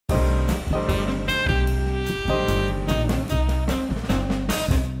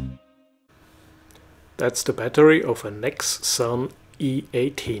That's the battery of a Nexsan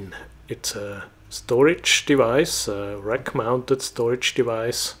E18. It's a storage device, a rack-mounted storage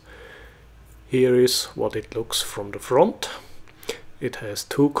device. Here is what it looks from the front. It has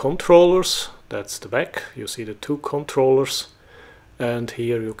two controllers. That's the back. You see the two controllers. And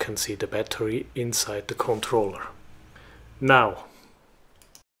here you can see the battery inside the controller. Now,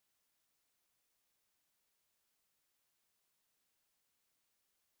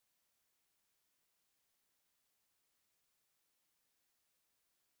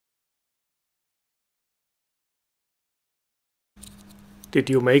 did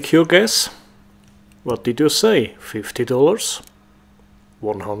you make your guess? What did you say? $50?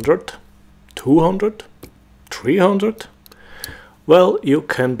 100? 200? 300? Well, you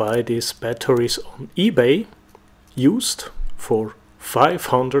can buy these batteries on eBay used for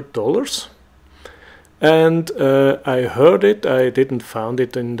 $500. And I heard it, I didn't find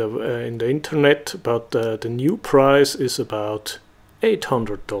it in the internet, but the new price is about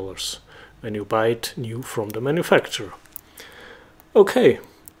 $800 when you buy it new from the manufacturer. Okay,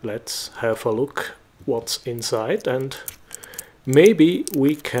 let's have a look what's inside, and maybe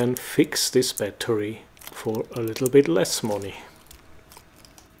we can fix this battery for a little bit less money.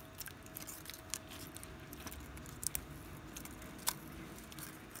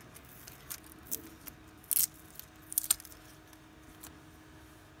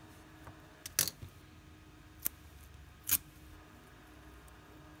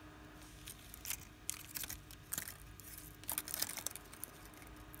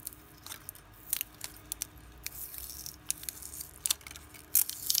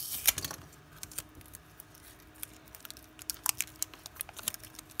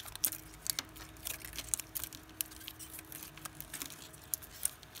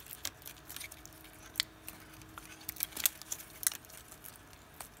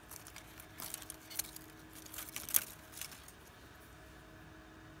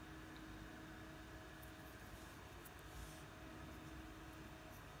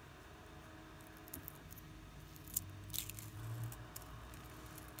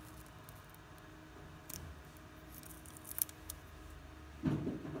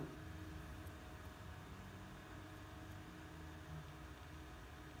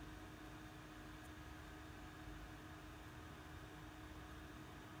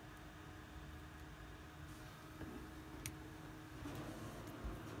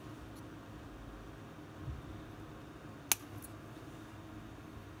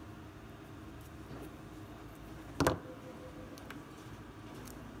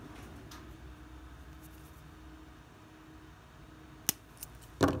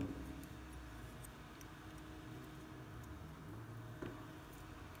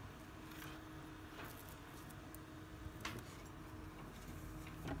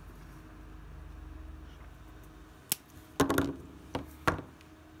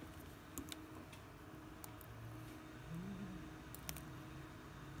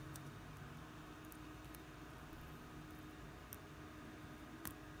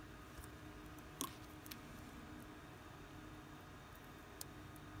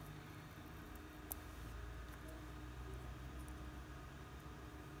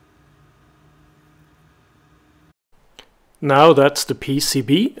 Now that's the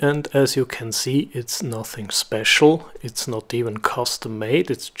PCB, and as you can see, it's nothing special. It's not even custom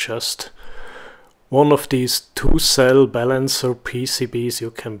made. It's just one of these 2-cell balancer PCBs you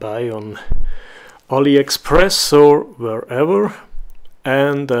can buy on AliExpress or wherever.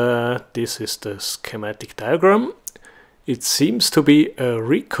 And this is the schematic diagram. It seems to be a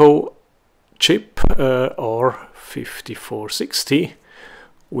Ricoh chip R5460,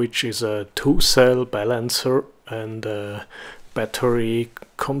 which is a 2-cell balancer and a battery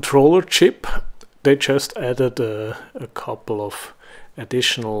controller chip. They just added a couple of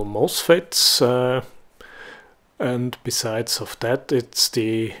additional MOSFETs, and besides of that, it's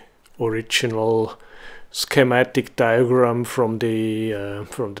the original schematic diagram from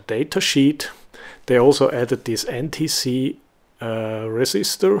the data sheet. They also added this NTC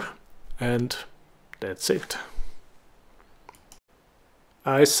resistor, and that's it.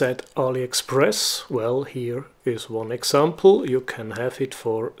 I said AliExpress. Well, here is one example. You can have it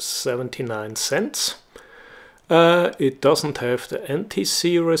for 79 cents. It doesn't have the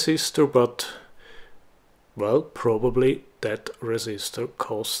NTC resistor, but well, probably that resistor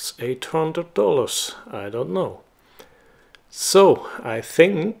costs $800. I don't know. So I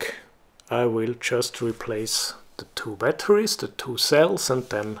think I will just replace the two batteries, the two cells, and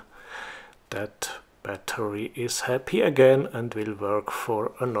then that battery is happy again and will work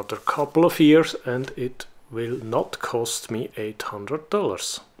for another couple of years, and it will not cost me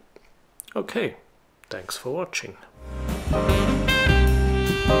 $800. Okay, Thanks for watching.